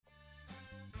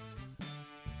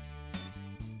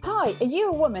Hi, are you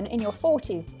a woman in your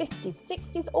 40s, 50s,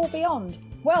 60s or beyond?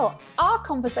 Well, our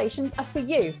conversations are for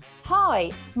you.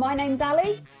 Hi, my name's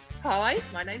Ali. Hi,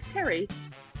 my name's Kerry.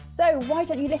 So why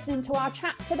don't you listen to our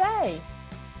chat today?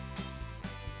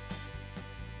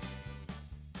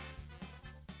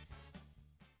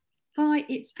 Hi,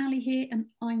 it's Ali here and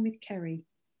I'm with Kerry.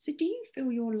 So do you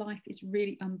feel your life is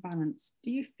really unbalanced?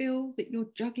 Do you feel that you're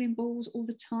juggling balls all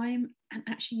the time and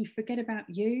actually you forget about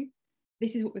you?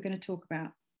 This is what we're going to talk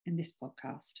about in this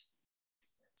podcast.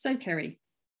 So Kerry,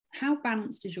 how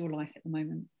balanced is your life at the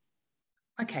moment?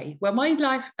 Okay, well, my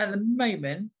life at the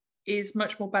moment is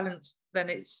much more balanced than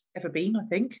it's ever been, I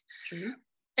think. True.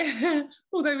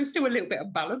 Although it's still a little bit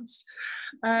unbalanced.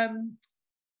 I,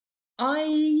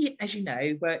 as you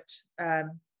know, worked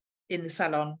in the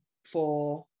salon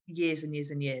for years and years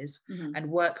and years,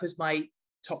 and work was my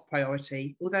top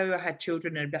priority. Although I had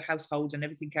children and a household and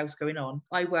everything else going on,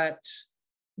 I worked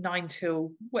 9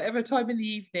 till whatever time in the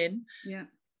evening,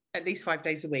 at least 5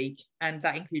 days a week, and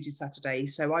that included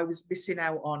Saturdays. So I was missing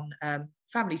out on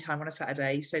family time on a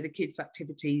Saturday, so the kids'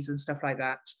 activities and stuff like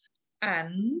that.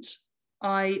 And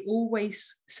I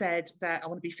always said that I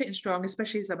want to be fit and strong,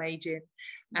 especially as I'm aging.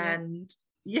 Yeah. And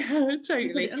yeah,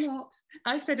 totally. You said it a lot.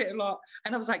 I said it a lot.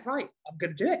 And I was like, right, I'm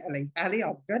going to do it, Ali. Ali,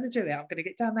 I'm going to do it. I'm going to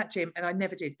get down that gym. And I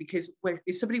never did, because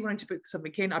if somebody wanted to book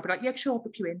something in, I'd be like, yeah, sure, I'll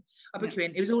book you in. I'll book you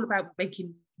in. It was all about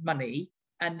making money.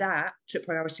 And that took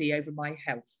priority over my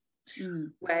health.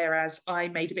 Whereas I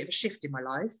made a bit of a shift in my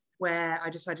life where I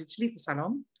decided to leave the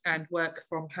salon and work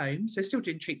from home. So still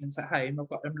doing treatments at home.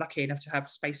 I'm lucky enough to have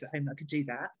space at home that I could do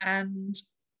that. And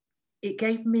it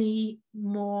gave me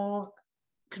more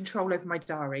control over my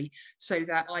diary so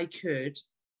that I could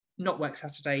not work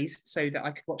Saturdays, so that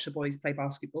I could watch the boys play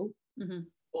basketball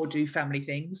or do family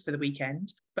things for the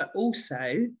weekend. But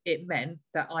also it meant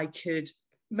that I could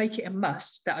make it a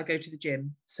must that I go to the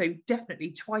gym. So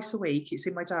definitely twice a week, it's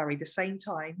in my diary, the same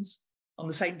times, on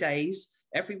the same days,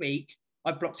 every week.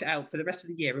 I've blocked it out for the rest of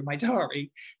the year in my diary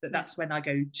that's when I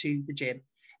go to the gym.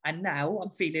 And now I'm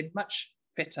feeling much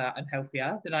fitter and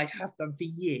healthier than I have done for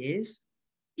years.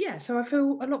 Yeah, so I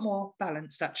feel a lot more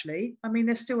balanced, actually. I mean,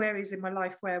 there's still areas in my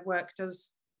life where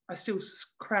I still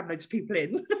cram loads of people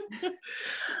in.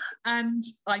 And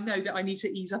I know that I need to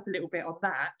ease up a little bit on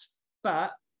that.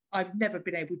 But I've never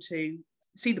been able to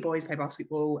see the boys play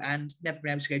basketball and never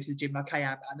been able to go to the gym like I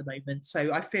am at the moment.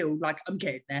 So I feel like I'm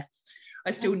getting there.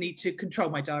 I still need to control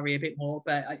my diary a bit more,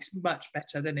 but it's much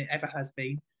better than it ever has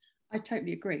been. I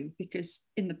totally agree, because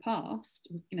in the past,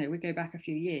 we go back a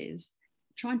few years,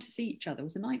 trying to see each other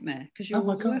was a nightmare because you're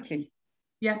all working.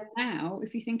 Yeah. Now,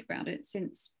 if you think about it,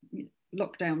 since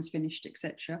lockdowns finished,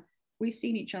 etc., we've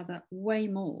seen each other way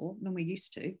more than we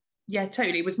used to. Yeah,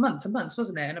 totally. It was months and months,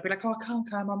 wasn't it? And I'd be like, oh, I can't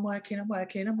come. I'm working.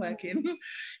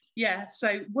 Yeah. So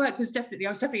I was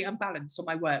definitely unbalanced on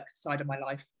my work side of my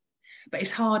life. But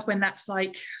it's hard when that's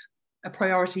like a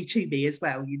priority to me as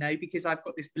well, because I've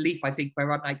got this belief, I think,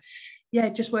 where I'm like, yeah,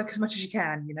 just work as much as you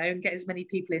can, and get as many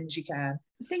people in as you can.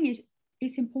 The thing is,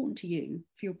 it's important to you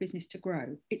for your business to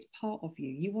grow. It's part of you.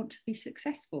 You want to be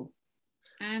successful.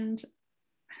 And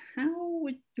how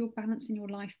would your balance in your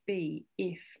life be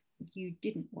if you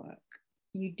didn't work,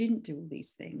 you didn't do all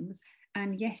these things,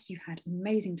 and yes, you had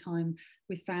amazing time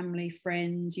with family,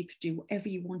 friends, you could do whatever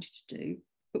you wanted to do,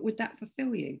 but would that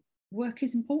fulfill you? Work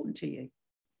is important to you.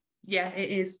 Yeah, it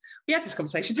is. We had this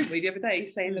conversation, didn't we, the other day,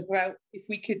 saying that, well, if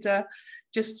we could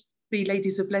just be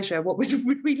ladies of leisure, what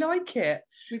would we like it?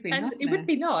 And it would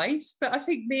be nice, but I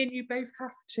think me and you both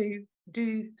have to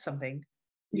do something.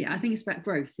 Yeah, I think it's about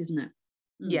growth, isn't it?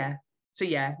 Yeah. So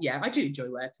yeah, I do enjoy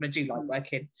work and I do like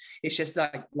working. It's just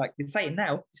like you're saying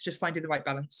now, it's just finding the right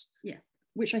balance. Yeah,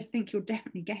 which I think you're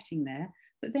definitely getting there.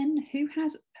 But then who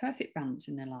has perfect balance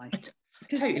in their life?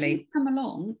 Because things come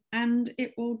along and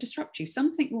it will disrupt you.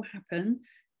 Something will happen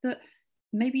that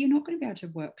maybe you're not going to be able to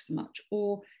work so much,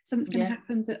 or something's going to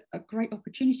happen that a great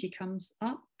opportunity comes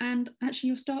up and actually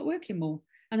you'll start working more.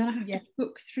 And then I have to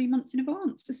book 3 months in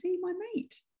advance to see my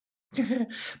mate.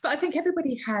 But I think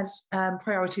everybody has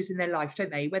priorities in their life,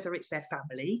 don't they? Whether it's their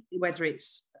family, whether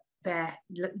it's their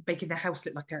making their house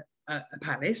look like a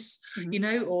palace,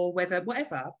 or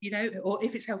whatever, or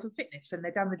if it's health and fitness and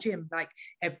they're down the gym like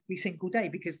every single day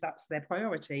because that's their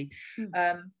priority.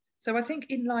 So I think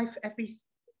in life,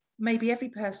 maybe every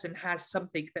person has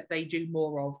something that they do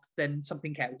more of than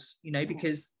something else,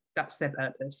 because that's their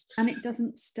purpose. And it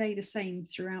doesn't stay the same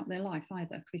throughout their life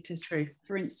either, because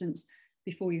for instance,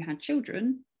 before you had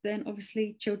children, then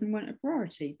obviously children weren't a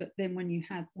priority, but then when you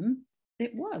had them,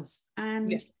 it was.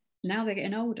 And now they're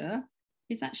getting older,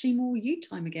 it's actually more you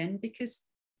time again because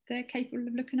they're capable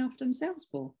of looking after themselves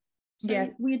more. So Yeah.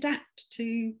 we adapt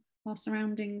to our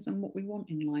surroundings and what we want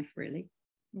in life, really.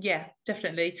 Yeah,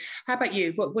 definitely. How about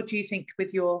you? What do you think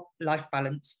with your life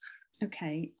balance?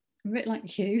 Okay, a bit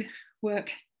like you,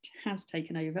 work has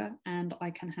taken over, and I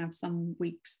can have some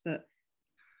weeks that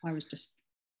I was just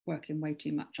working way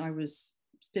too much. I was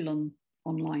still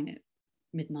online at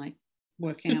midnight,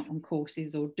 working out on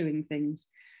courses or doing things.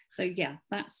 So yeah,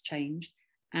 that's changed.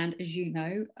 And as you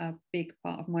know, a big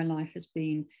part of my life has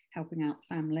been helping out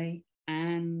family.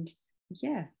 And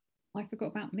yeah, I forgot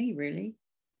about me really.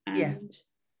 Yeah. And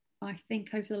I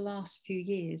think over the last few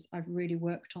years, I've really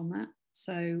worked on that.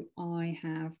 So I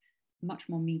have much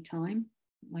more me time.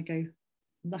 I go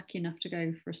lucky enough to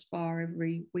go for a spa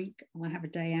every week. I have a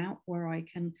day out where I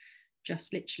can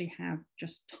just literally have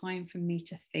just time for me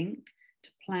to think, to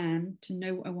plan, to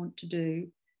know what I want to do.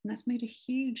 And that's made a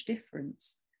huge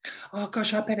difference. Oh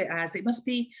gosh, I bet it has. It must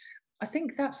be. I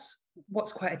think that's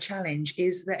what's quite a challenge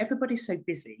is that everybody's so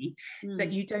busy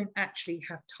that you don't actually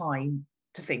have time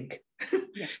to think.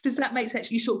 Yeah. Does that make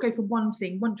sense? You sort of go from one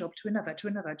thing, one job to another, to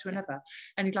another, to another.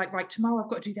 And you're like, right, tomorrow I've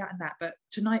got to do that and that. But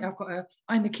tonight I've got to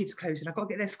iron the kids' clothes and I've got to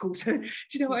get their school. So do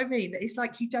you know what I mean? It's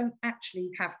like you don't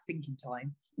actually have thinking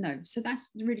time. No. So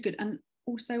that's really good. And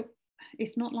also,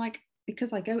 it's not like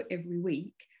because I go every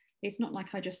week, it's not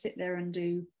like I just sit there and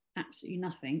do absolutely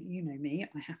nothing. You know me,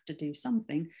 I have to do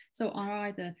something. So I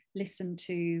either listen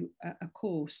to a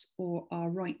course or I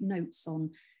write notes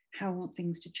on how I want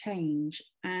things to change.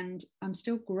 And I'm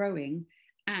still growing.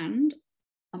 And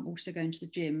I'm also going to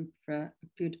the gym for a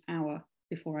good hour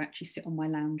before I actually sit on my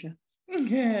lounger.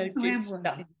 Yeah, I good am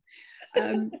stuff.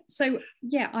 working. So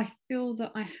yeah, I feel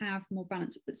that I have more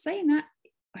balance. But saying that,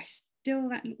 I still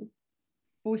that little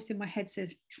voice in my head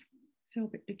says, I feel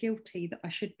a bit guilty that I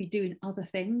should be doing other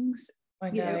things. I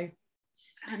You know.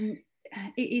 And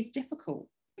it is difficult.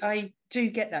 I do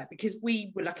get that because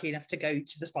we were lucky enough to go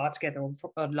to the spa together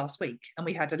on last week, and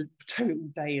we had a total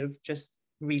day of just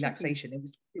relaxation.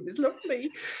 It was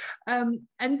lovely.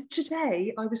 And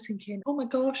today I was thinking, oh my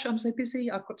gosh, I'm so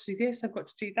busy. I've got to do this. I've got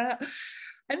to do that.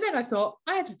 And then I thought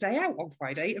I had a day out on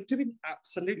Friday of doing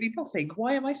absolutely nothing.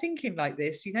 Why am I thinking like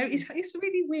this? You know, it's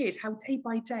really weird how day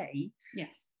by day.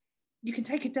 Yes. You can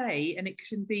take a day and it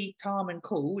can be calm and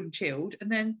cool and chilled,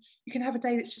 and then you can have a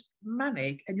day that's just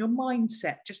manic and your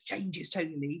mindset just changes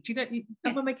totally. Do you know?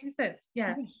 Am I making sense?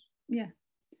 Yeah. Yeah.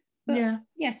 But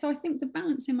yeah, so I think the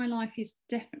balance in my life is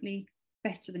definitely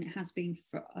better than it has been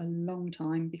for a long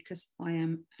time because I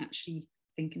am actually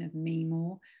thinking of me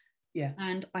more. Yeah.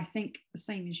 And I think the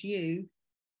same as you,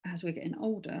 as we're getting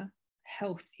older,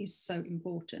 health is so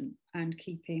important and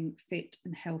keeping fit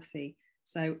and healthy.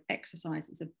 So exercise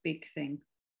is a big thing.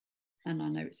 And I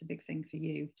know it's a big thing for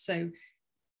you. So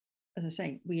as I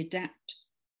say, we adapt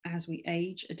as we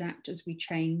age, adapt as we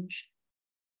change.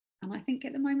 And I think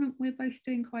at the moment we're both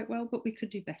doing quite well, but we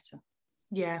could do better.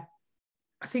 Yeah.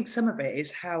 I think some of it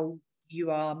is how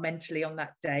you are mentally on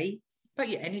that day, but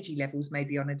your energy levels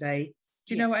maybe on a day.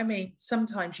 Do you know what I mean?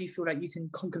 Sometimes you feel like you can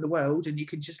conquer the world and you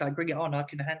can just like bring it on. I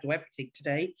can handle everything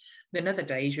today. Then other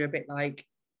days you're a bit like,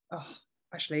 oh,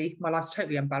 actually, my life's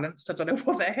totally unbalanced. I don't know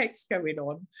what the heck's going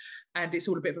on. And it's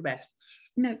all a bit of a mess.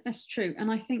 No, that's true.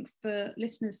 And I think for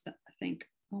listeners that think,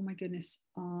 oh my goodness,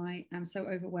 I am so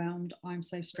overwhelmed. I'm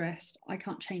so stressed. I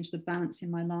can't change the balance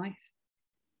in my life.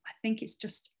 I think it's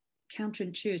just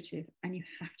counterintuitive and you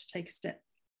have to take a step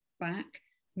back,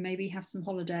 maybe have some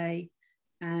holiday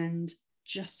and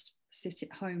just sit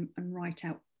at home and write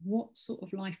out what sort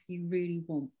of life you really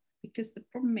want. Because the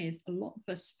problem is a lot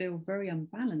of us feel very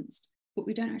unbalanced, but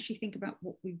we don't actually think about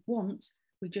what we want.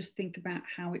 We just think about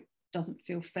how it doesn't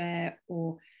feel fair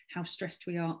or how stressed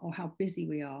we are or how busy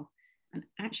we are. And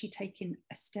actually taking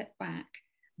a step back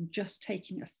and just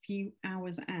taking a few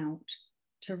hours out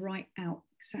to write out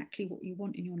exactly what you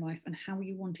want in your life and how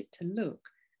you want it to look,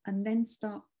 and then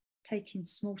start taking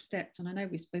small steps. And I know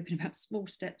we've spoken about small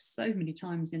steps so many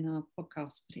times in our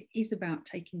podcast, but it is about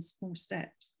taking small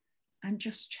steps and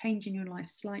just changing your life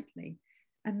slightly.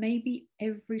 And maybe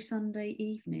every Sunday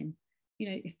evening, you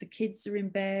know, if the kids are in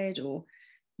bed or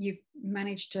you've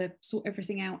managed to sort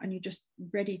everything out and you're just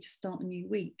ready to start a new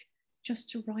week,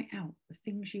 just to write out the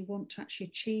things you want to actually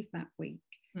achieve that week.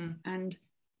 And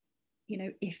you know,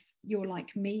 if you're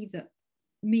like me, that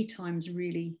me time's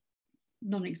really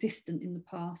non-existent in the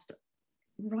past,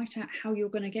 write out how you're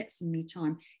going to get some me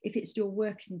time. If it's you're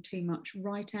working too much,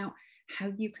 write out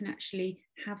how you can actually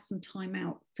have some time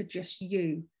out for just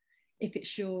you. If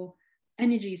it's your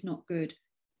energy's not good,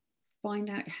 find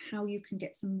out how you can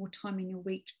get some more time in your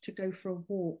week to go for a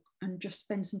walk and just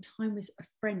spend some time with a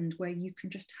friend where you can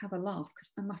just have a laugh.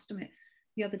 Because I must admit,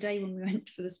 the other day when we went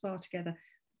for the spa together,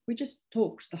 We just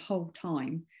talked the whole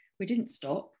time. We didn't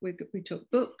stop. We took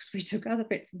books, we took other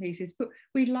bits and pieces, but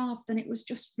we laughed, and it was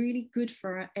just really good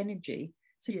for our energy.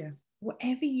 So Yeah.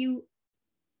 whatever you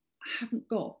haven't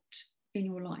got in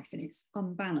your life and it's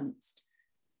unbalanced,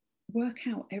 work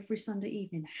out every Sunday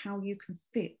evening how you can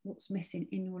fit what's missing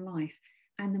in your life.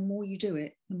 And the more you do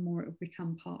it, the more it will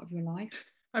become part of your life.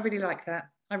 I really like that.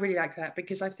 I really like that,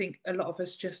 because I think a lot of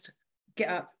us just get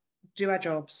up, do our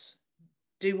jobs,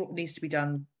 do what needs to be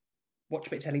done, watch a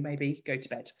bit of telly, maybe go to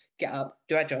bed, get up,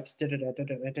 do our jobs,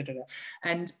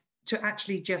 and to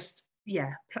actually just,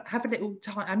 yeah, have a little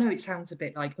time. I know it sounds a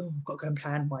bit like, oh, I've got to go and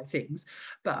plan my things,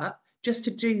 but just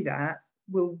to do that,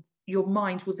 your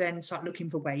mind will then start looking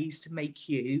for ways to make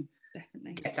you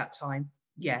Definitely get that time.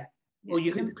 Yeah. Yeah. Or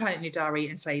you can plan it in your diary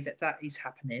and say that is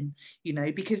happening,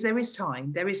 because there is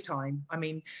time. I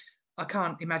mean, I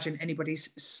can't imagine anybody's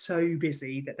so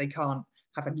busy that they can't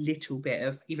have a little bit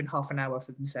of even half an hour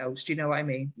for themselves. Do you know what I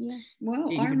mean? Yeah. Well,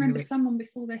 I Even remember someone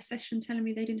before their session telling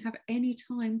me they didn't have any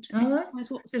time to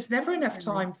exercise. There's never enough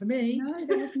time for me. No,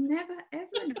 there was never,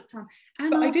 ever enough time. And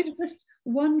But after just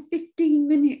one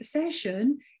 15-minute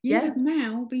session, you Yeah. have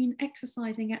now been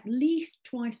exercising at least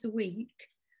twice a week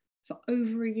for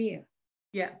over a year.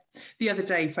 Yeah. The other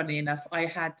day, funny enough, I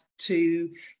had to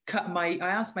I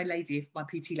asked my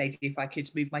PT lady, if I could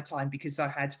move my time, because I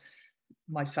had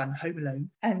my son home alone.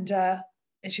 And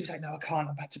she was like, no, I can't,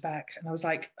 I'm back to back. And I was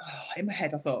like, oh, in my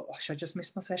head, I thought, oh, should I just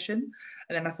miss my session?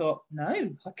 And then I thought, no,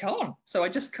 I can't. So I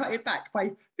just cut it back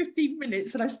by 15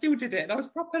 minutes and I still did it. And I was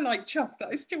proper like chuffed that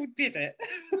I still did it.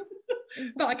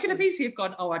 Exactly. But I could have easily have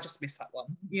gone, oh, I just missed that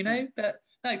one, But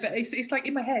no, but it's like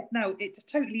in my head, no, it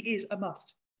totally is a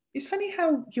must. It's funny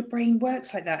how your brain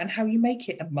works like that and how you make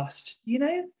it a must,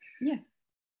 Yeah.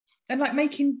 And like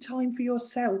making time for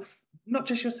yourself, not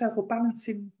just yourself, or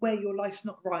balancing where your life's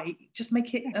not right, just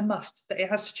make it a must, that it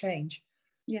has to change.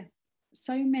 Yeah.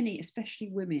 So many, especially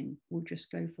women, will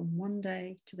just go from one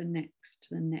day to the next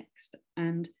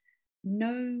and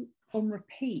know on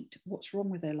repeat what's wrong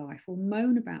with their life, or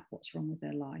moan about what's wrong with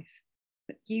their life.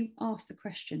 But you ask the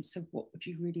question, so what would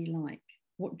you really like?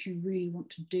 What do you really want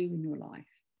to do in your life?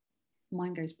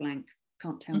 Mine goes blank,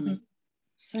 can't tell me.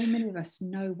 So many of us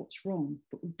know what's wrong,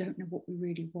 but we don't know what we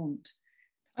really want.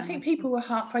 I think people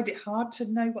find it hard to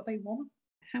know what they want.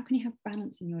 How can you have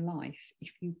balance in your life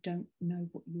if you don't know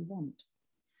what you want?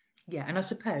 Yeah, and I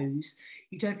suppose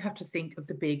you don't have to think of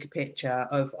the big picture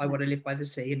of I want to live by the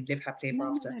sea and live happily ever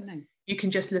after. No. You can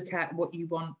just look at what you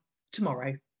want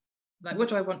tomorrow. Like, what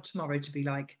do I want tomorrow to be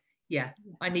like? Yeah,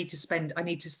 I need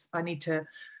to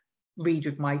read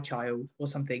with my child or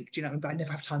something. Do you know? But I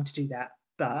never have time to do that.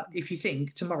 But if you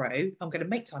think tomorrow I'm going to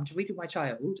make time to read with my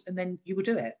child, and then you will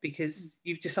do it because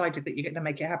you've decided that you're going to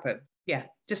make it happen. Yeah,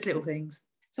 just little things.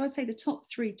 So I'd say the top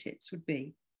 3 tips would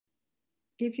be: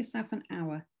 give yourself an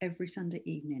hour every Sunday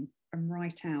evening and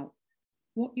write out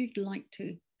what you'd like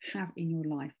to have in your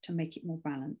life to make it more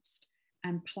balanced,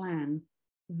 and plan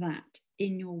that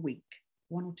in your week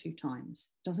 1 or 2 times.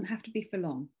 Doesn't have to be for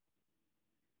long.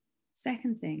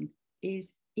 Second thing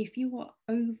is, if you are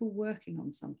overworking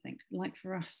on something, like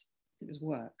for us, it was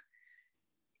work,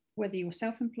 whether you're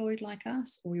self-employed like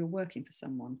us or you're working for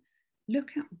someone, look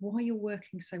at why you're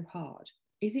working so hard.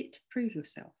 Is it to prove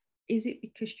yourself? Is it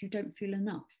because you don't feel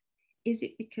enough? Is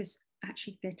it because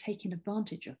actually they're taking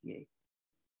advantage of you?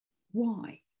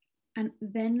 Why? And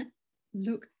then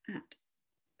look at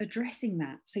addressing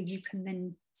that, so you can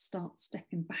then start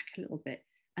stepping back a little bit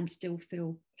and still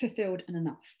feel fulfilled and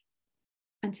enough.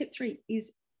 And tip 3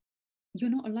 is,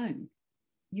 you're not alone.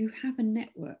 You have a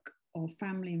network of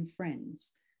family and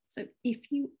friends. So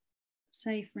if you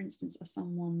say, for instance, are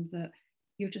someone that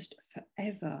you're just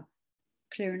forever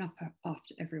clearing up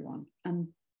after everyone and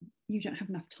you don't have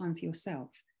enough time for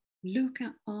yourself, look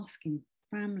at asking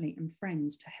family and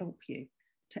friends to help you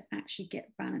to actually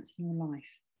get balance in your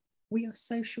life. We are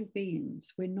social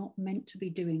beings. We're not meant to be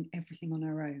doing everything on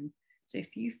our own. So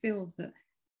if you feel that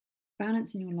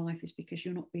balance in your life is because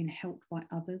you're not being helped by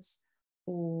others,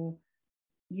 or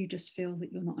you just feel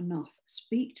that you're not enough,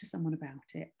 speak to someone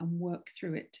about it and work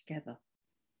through it together.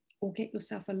 Or get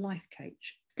yourself a life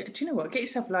coach. Do you know what? Get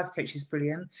yourself a life coach is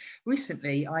brilliant.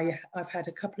 Recently, I've had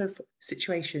a couple of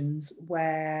situations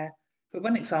where, but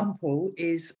one example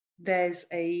is, there's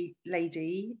a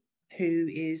lady who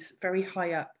is very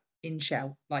high up in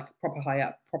Shell, like proper high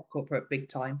up, proper corporate, big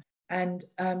time. And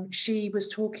she was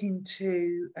talking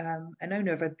to an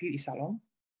owner of a beauty salon.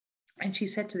 And she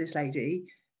said to this lady,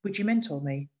 would you mentor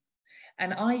me?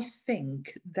 And I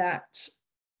think that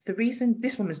the reason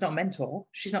this woman's not a mentor,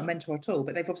 she's not a mentor at all,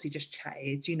 but they've obviously just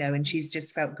chatted, and she's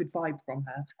just felt good vibe from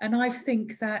her. And I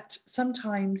think that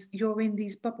sometimes you're in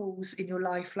these bubbles in your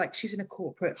life, like she's in a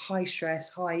corporate, high stress,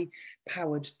 high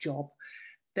powered job,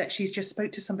 that she's just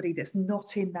spoke to somebody that's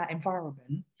not in that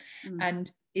environment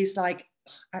and is like,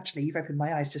 actually, you've opened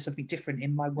my eyes to something different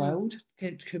in my world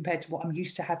compared to what I'm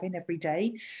used to having every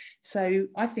day. So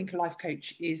I think a life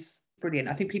coach is brilliant.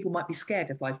 I think people might be scared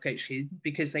of life coaching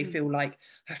because they feel like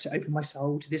I have to open my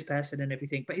soul to this person and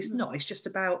everything, but it's not. It's just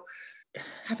about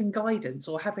having guidance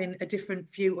or having a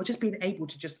different view or just being able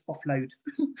to just offload.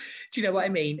 Do you know what I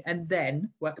mean? And then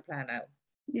work a plan out.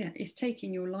 Yeah, it's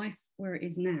taking your life where it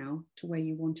is now to where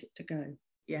you want it to go.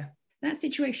 Yeah. That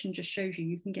situation just shows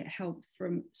you can get help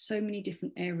from so many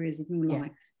different areas of your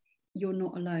life. You're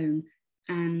not alone.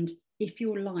 And if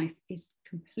your life is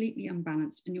completely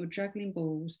unbalanced and you're juggling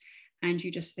balls and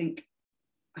you just think,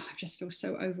 I just feel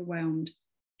so overwhelmed,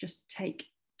 just take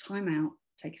time out,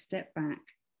 take a step back,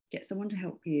 get someone to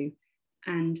help you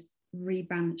and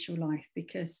rebalance your life,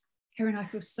 because Kira and I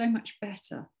feel so much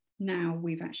better now.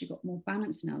 We've actually got more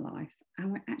balance in our life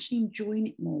and we're actually enjoying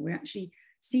it more. We're actually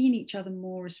seeing each other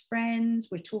more as friends.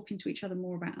 We're talking to each other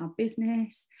more about our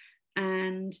business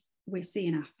and we're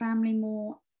seeing our family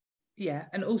more. Yeah.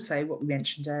 And also what we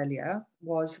mentioned earlier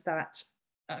was that,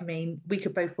 I mean, we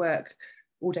could both work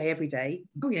all day, every day,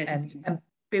 and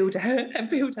build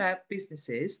our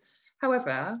businesses.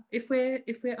 However, if we're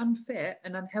unfit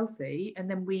and unhealthy and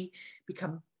then we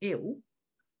become ill,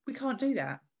 we can't do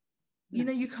that. No.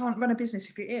 You can't run a business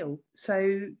if you're ill.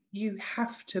 So you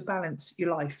have to balance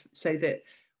your life so that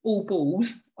all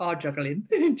balls are juggling.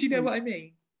 Do you know what I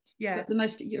mean? Yeah.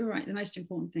 But you're right. The most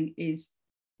important thing is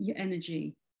your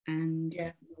energy and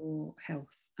your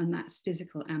health, and that's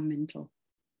physical and mental.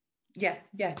 Yeah,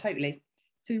 totally.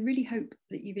 So we really hope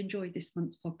that you've enjoyed this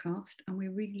month's podcast, and we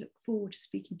really look forward to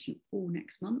speaking to you all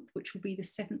next month, which will be the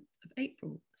 7th of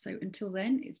April. So until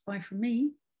then, it's bye from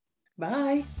me.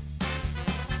 Bye.